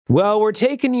Well, we're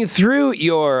taking you through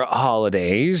your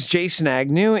holidays. Jason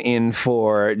Agnew in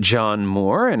for John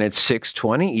Moore, and it's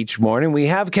 6:20 each morning. We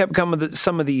have kept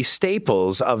some of the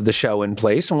staples of the show in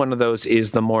place, and one of those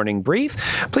is the morning brief.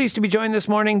 Pleased to be joined this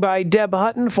morning by Deb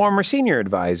Hutton, former senior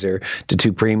advisor to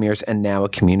two premiers and now a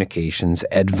communications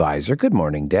advisor. Good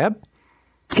morning, Deb.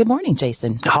 Good morning,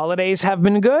 Jason. Holidays have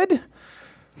been good?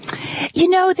 You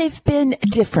know, they've been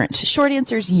different. Short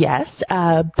answer is yes,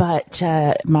 but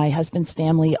my husband's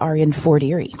family are in Fort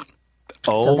Erie.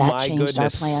 Oh, so that my changed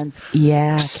goodness. our plans.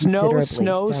 Yeah,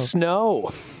 considerably.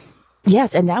 Snow.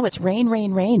 Yes, and now it's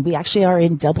rain. We actually are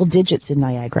in double digits in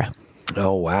Niagara.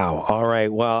 Oh, wow. All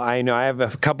right. Well, I know I have a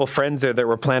couple friends there that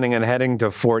were planning on heading to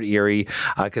Fort Erie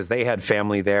because they had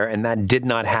family there, and that did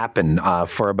not happen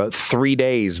for about 3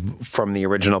 days from the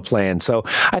original plan. So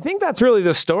I think that's really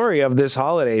the story of this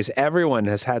holidays. Everyone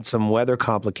has had some weather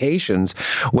complications,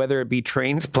 whether it be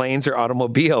trains, planes, or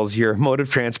automobiles. Your mode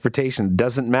of transportation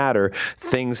doesn't matter.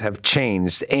 Things have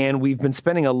changed. And we've been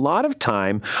spending a lot of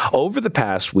time over the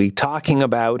past week talking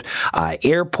about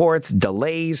airports,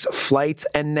 delays, flights,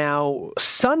 and now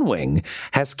Sunwing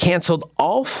has canceled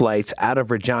all flights out of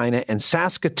Regina and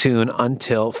Saskatoon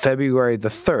until February the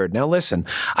 3rd. Now, listen,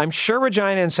 I'm sure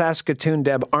Regina and Saskatoon,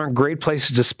 Deb, aren't great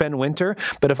places to spend winter,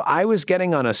 but if I was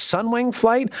getting on a Sunwing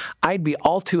flight, I'd be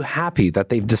all too happy that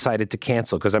they've decided to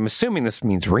cancel, because I'm assuming this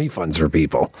means refunds for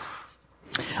people.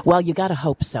 Well, you got to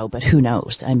hope so, but who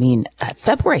knows? I mean,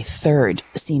 February 3rd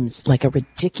seems like a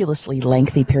ridiculously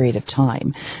lengthy period of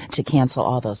time to cancel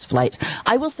all those flights.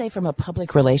 I will say from a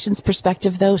public relations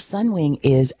perspective, though, Sunwing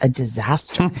is a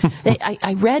disaster.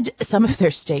 I read some of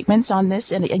their statements on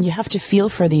this, and you have to feel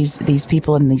for these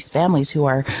people and these families who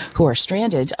are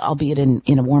stranded, albeit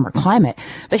in a warmer climate.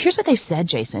 But here's what they said,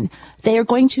 Jason. They are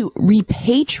going to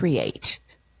repatriate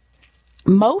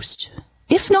most,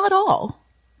 if not all,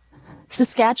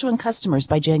 Saskatchewan customers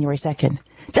by January 2nd.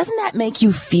 Doesn't that make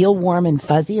you feel warm and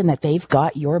fuzzy and that they've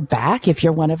got your back if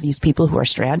you're one of these people who are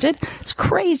stranded? It's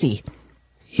crazy.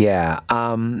 Yeah,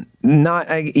 PR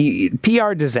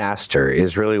disaster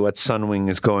is really what Sunwing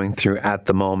is going through at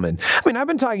the moment. I mean, I've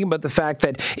been talking about the fact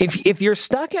that if you're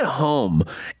stuck at home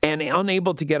and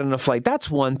unable to get on a flight, that's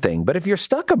one thing. But if you're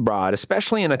stuck abroad,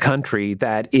 especially in a country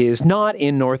that is not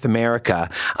in North America,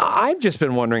 I've just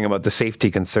been wondering about the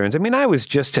safety concerns. I mean, I was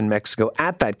just in Mexico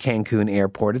at that Cancun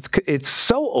airport. It's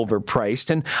so overpriced,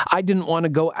 and I didn't want to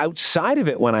go outside of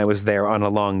it when I was there on a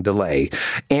long delay.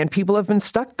 And people have been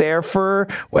stuck there for,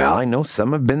 well, I know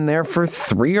some have been there for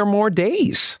 3 or more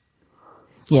days.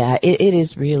 Yeah, it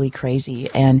is really crazy.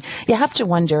 And you have to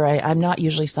wonder, I'm not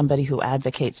usually somebody who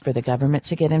advocates for the government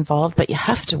to get involved, but you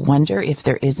have to wonder if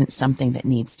there isn't something that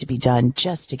needs to be done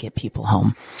just to get people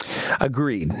home.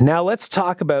 Agreed. Now let's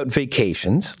talk about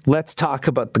vacations. Let's talk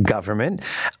about the government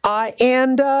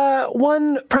and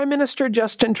one Prime Minister,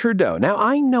 Justin Trudeau. Now,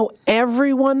 I know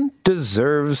everyone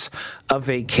deserves a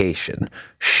vacation.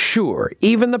 Sure,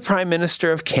 even the Prime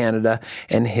Minister of Canada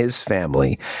and his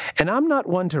family. And I'm not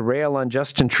one to rail on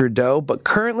Justin Trudeau, but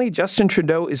currently Justin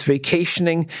Trudeau is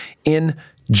vacationing in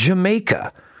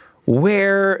Jamaica,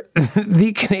 where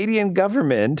the Canadian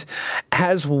government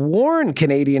has warned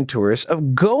Canadian tourists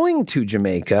of going to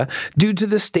Jamaica due to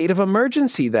the state of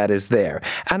emergency that is there.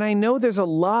 And I know there's a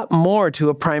lot more to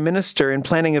a prime minister in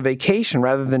planning a vacation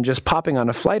rather than just popping on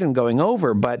a flight and going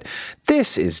over, but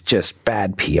this is just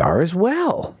bad PR as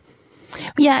well.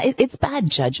 Yeah, it's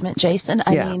bad judgment, Jason.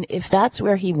 I mean, if that's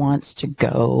where he wants to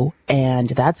go and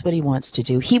that's what he wants to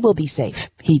do, he will be safe.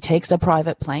 He takes a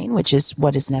private plane, which is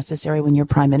what is necessary when you're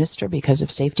prime minister because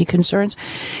of safety concerns.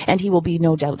 And he will be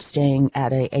no doubt staying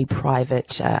at a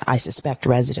private, I suspect,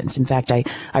 residence. In fact,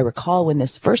 I recall when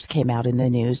this first came out in the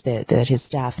news that his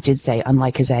staff did say,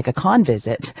 unlike his Aga Khan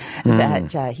visit,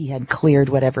 that he had cleared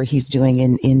whatever he's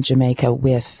doing in Jamaica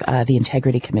with the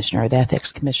integrity commissioner or the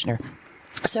ethics commissioner.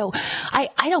 So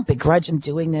I don't begrudge him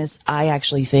doing this. I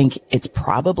actually think it's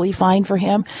probably fine for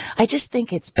him. I just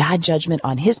think it's bad judgment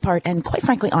on his part and quite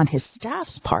frankly on his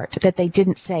staff's part that they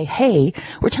didn't say, hey,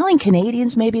 we're telling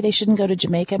Canadians maybe they shouldn't go to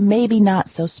Jamaica. Maybe not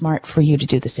so smart for you to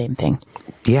do the same thing.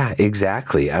 Yeah,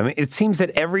 exactly. I mean, it seems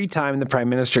that every time the prime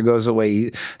minister goes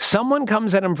away, someone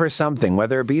comes at him for something,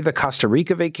 whether it be the Costa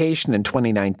Rica vacation in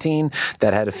 2019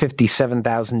 that had a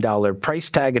 $57,000 price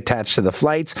tag attached to the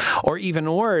flights, or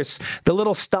even worse, the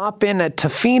little stop in at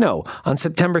Tofino on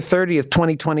September 30th,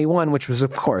 2021, which was,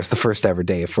 of course, the first ever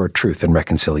day for Truth and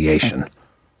Reconciliation.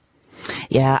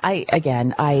 Yeah,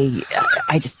 I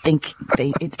I just think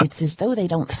it's as though they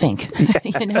don't think,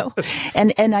 you know,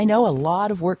 and I know a lot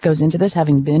of work goes into this,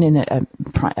 having been in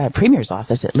a premier's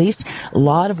office, at least. A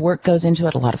lot of work goes into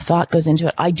it. A lot of thought goes into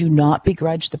it. I do not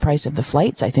begrudge the price of the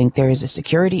flights. I think there is a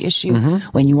security issue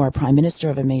when you are prime minister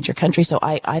of a major country. So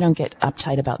I don't get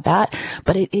uptight about that,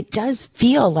 but it does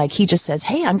feel like he just says,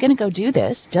 hey, I'm going to go do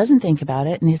this, doesn't think about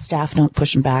it, and his staff don't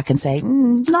push him back and say,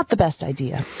 not the best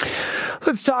idea.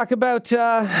 Let's talk about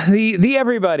the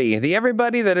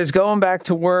everybody that is going back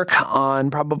to work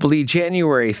on probably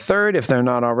January 3rd, if they're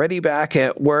not already back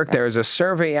at work. There's a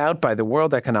survey out by the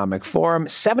World Economic Forum.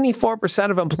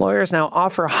 74% of employers now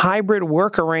offer hybrid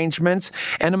work arrangements,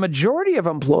 and a majority of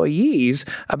employees,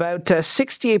 about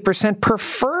 68%,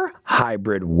 prefer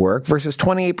hybrid work versus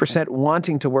 28%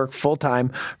 wanting to work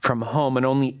full-time from home, and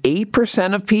only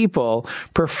 8% of people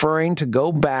preferring to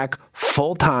go back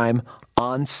full-time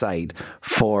on site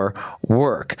for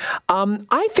work.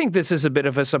 I think this is a bit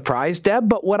of a surprise, Deb,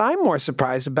 but what I'm more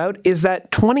surprised about is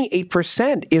that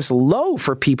 28% is low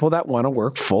for people that want to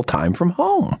work full time from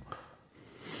home.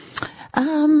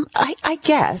 I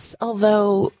guess,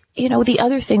 although, you know, the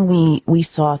other thing we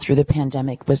saw through the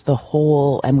pandemic was the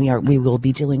whole, and we will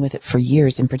be dealing with it for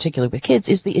years, in particular with kids,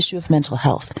 is the issue of mental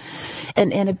health.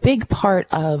 And a big part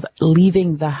of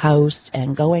leaving the house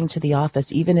and going to the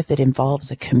office, even if it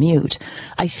involves a commute,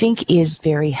 I think is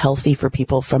very healthy for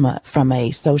people from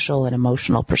a social and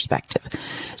emotional perspective.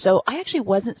 So I actually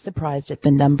wasn't surprised at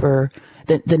the numbers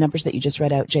that you just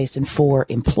read out, Jason, for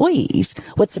employees.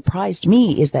 What surprised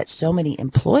me is that so many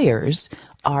employers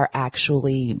are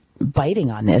actually biting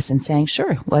on this and saying,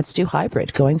 sure, let's do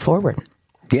hybrid going forward.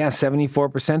 Yeah,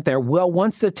 74% there. Well,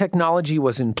 once the technology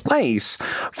was in place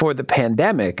for the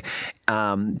pandemic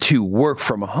to work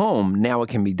from home, now it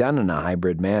can be done in a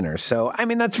hybrid manner. So, I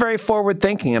mean, that's very forward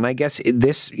thinking. And I guess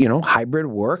this, hybrid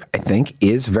work, I think,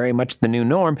 is very much the new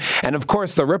norm. And of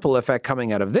course, the ripple effect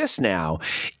coming out of this now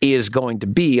is going to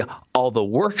be all the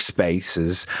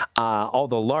workspaces, all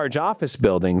the large office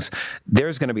buildings.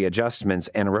 There's going to be adjustments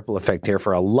and a ripple effect here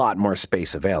for a lot more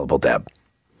space available, Deb.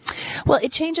 Well,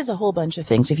 it changes a whole bunch of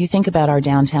things. If you think about our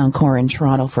downtown core in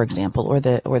Toronto, for example, or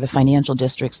the financial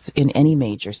districts in any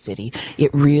major city, it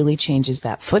really changes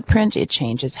that footprint. It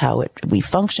changes how we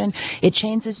function. It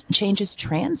changes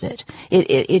transit.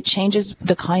 It changes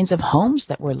the kinds of homes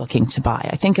that we're looking to buy.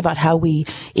 I think about how we,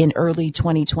 in early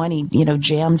 2020,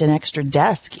 jammed an extra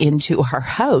desk into our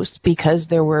house because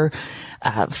there were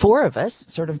 4 of us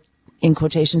sort of, in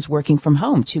quotations, working from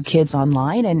home, 2 kids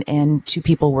online and 2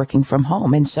 people working from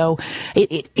home. And so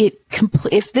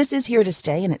if this is here to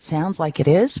stay, and it sounds like it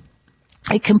is,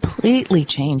 it completely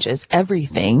changes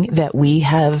everything that we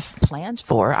have planned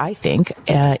for, I think,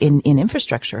 in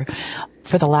infrastructure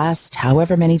for the last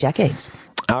however many decades.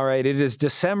 All right, it is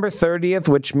December 30th,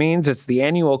 which means it's the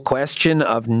annual question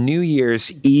of New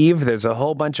Year's Eve. There's a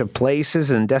whole bunch of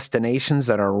places and destinations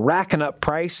that are racking up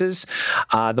prices.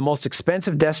 The most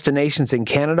expensive destinations in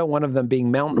Canada, one of them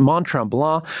being Mont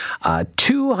Tremblant,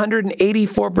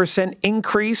 284%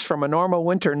 increase from a normal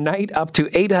winter night up to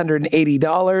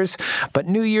 $880. But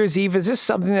New Year's Eve, is this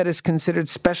something that is considered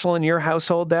special in your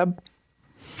household, Deb?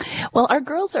 Well, our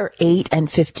girls are 8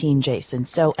 and 15, Jason.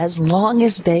 So as long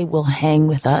as they will hang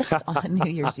with us on New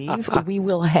Year's Eve, we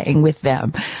will hang with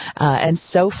them. And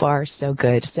so far, so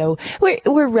good. So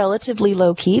we're relatively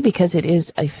low key because it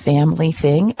is a family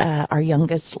thing. Our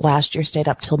youngest last year stayed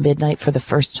up till midnight for the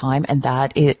first time. And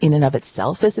that in and of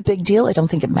itself is a big deal. I don't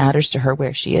think it matters to her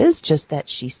where she is, just that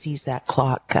she sees that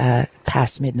clock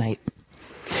past midnight.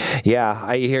 Yeah,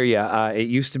 I hear you. It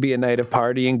used to be a night of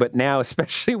partying, but now,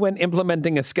 especially when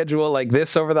implementing a schedule like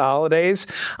this over the holidays,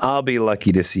 I'll be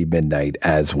lucky to see midnight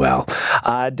as well.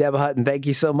 Deb Hutton, thank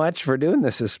you so much for doing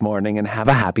this morning, and have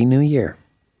a happy new year.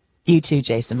 You too,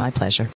 Jason. My pleasure.